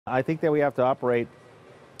I think that we have to operate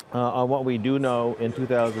on what we do know in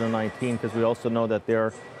 2019, because we also know that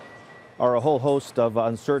there are a whole host of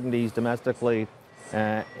uncertainties domestically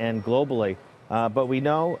and globally. But we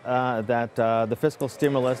know that the fiscal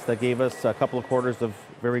stimulus that gave us a couple of quarters of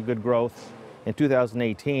very good growth in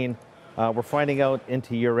 2018, we're finding out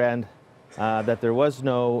into year end that there was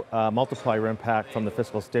no multiplier impact from the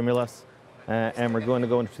fiscal stimulus. And we're going to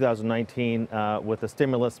go into 2019 with the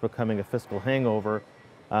stimulus becoming a fiscal hangover,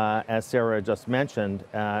 as Sarah just mentioned.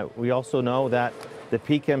 We also know that the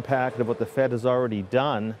peak impact of what the Fed has already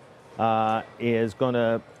done is going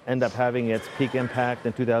to end up having its peak impact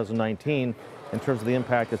in 2019 in terms of the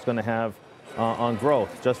impact it's going to have on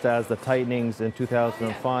growth, just as the tightenings in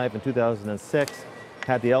 2005 and 2006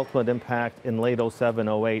 had the ultimate impact in late 07,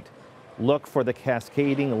 08. Look for the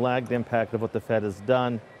cascading lagged impact of what the Fed has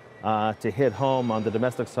done to hit home on the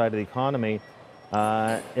domestic side of the economy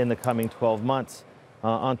in the coming 12 months.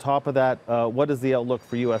 On top of that, what is the outlook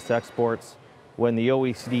for U.S. exports when the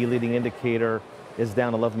OECD leading indicator is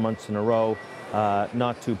down 11 months in a row?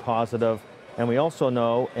 Not too positive. And we also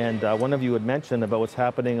know, and one of you had mentioned about what's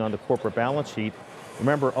happening on the corporate balance sheet.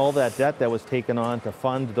 Remember all that debt that was taken on to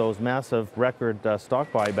fund those massive record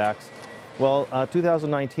stock buybacks. Well,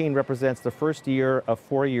 2019 represents the first year of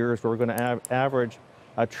 4 years where we're going to average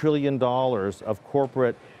 $1 trillion of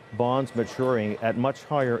corporate bonds maturing at much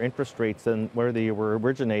higher interest rates than where they were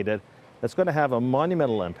originated. That's going to have a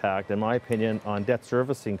monumental impact, in my opinion, on debt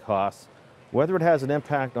servicing costs. Whether it has an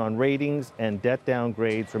impact on ratings and debt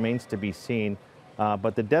downgrades remains to be seen.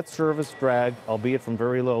 But the debt service drag, albeit from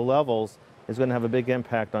very low levels, is going to have a big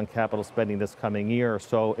impact on capital spending this coming year.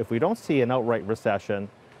 So if we don't see an outright recession,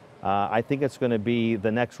 I think it's going to be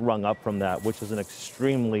the next rung up from that, which is an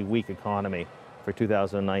extremely weak economy for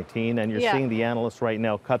 2019, and you're seeing the analysts right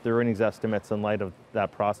now cut their earnings estimates in light of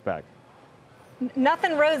that prospect.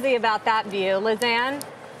 Nothing rosy about that view. Liz Ann,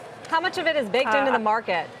 how much of it is baked into the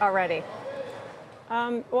market already?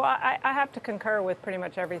 Well, I have to concur with pretty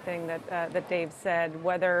much everything that Dave said.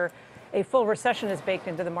 Whether a full recession is baked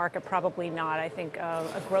into the market, probably not. I think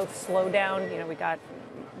a growth slowdown, we got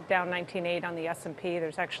down 19.8 on the S&P.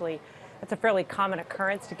 It's a fairly common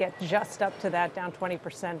occurrence to get just up to that down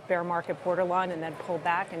 20% bear market borderline and then pull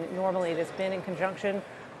back. And normally it has been in conjunction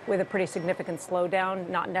with a pretty significant slowdown,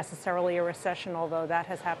 not necessarily a recession, although that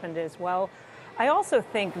has happened as well. I also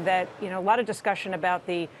think that, a lot of discussion about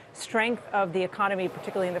the strength of the economy,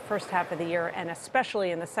 particularly in the first half of the year and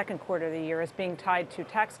especially in the second quarter of the year, is being tied to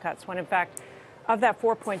tax cuts, when in fact, of that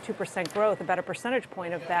 4.2% growth, about a percentage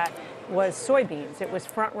point of that was soybeans. It was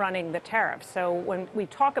front-running the tariffs. So when we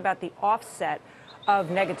talk about the offset of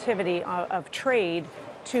negativity of trade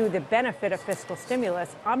to the benefit of fiscal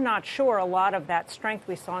stimulus, I'm not sure a lot of that strength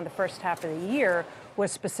we saw in the first half of the year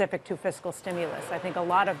was specific to fiscal stimulus. I think a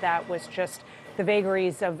lot of that was just the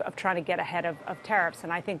vagaries of trying to get ahead of tariffs.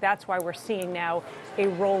 And I think that's why we're seeing now a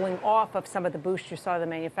rolling off of some of the boost you saw in the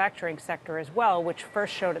manufacturing sector as well, which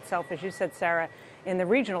first showed itself, as you said, Sarah, in the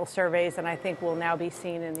regional surveys, and I think will now be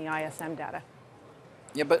seen in the ISM data.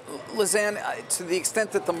 Yeah, but Liz Ann, to the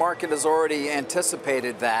extent that the market has already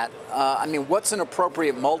anticipated that, what's an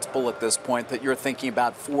appropriate multiple at this point that you're thinking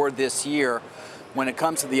about for this year when it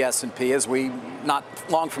comes to the S&P, as we, not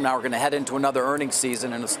long from now, we're going to head into another earnings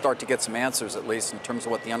season and start to get some answers, at least in terms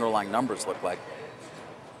of what the underlying numbers look like?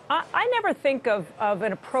 I never think of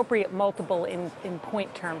an appropriate multiple in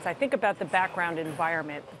point terms. I think about the background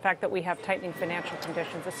environment, the fact that we have tightening financial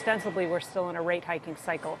conditions. Ostensibly, we're still in a rate hiking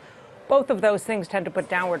cycle. Both of those things tend to put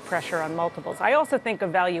downward pressure on multiples. I also think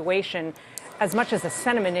of valuation as much as a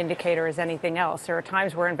sentiment indicator as anything else. There are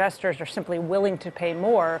times where investors are simply willing to pay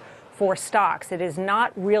more for stocks. It is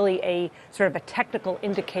not really a sort of a technical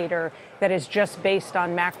indicator that is just based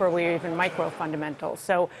on macro or even micro fundamentals.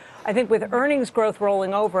 So I think with earnings growth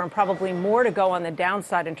rolling over and probably more to go on the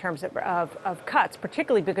downside in terms of cuts,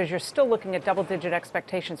 particularly because you're still looking at double-digit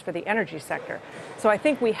expectations for the energy sector. So I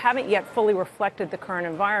think we haven't yet fully reflected the current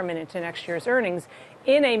environment into next year's earnings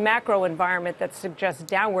in a macro environment that suggests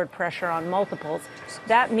downward pressure on multiples.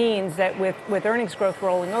 That means that with earnings growth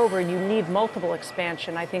rolling over, you need multiple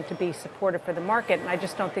expansion, I think, to be supportive for the market. And I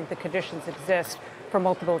just don't think the conditions exist for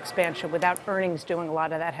multiple expansion without earnings doing a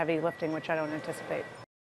lot of that heavy lifting, which I don't anticipate.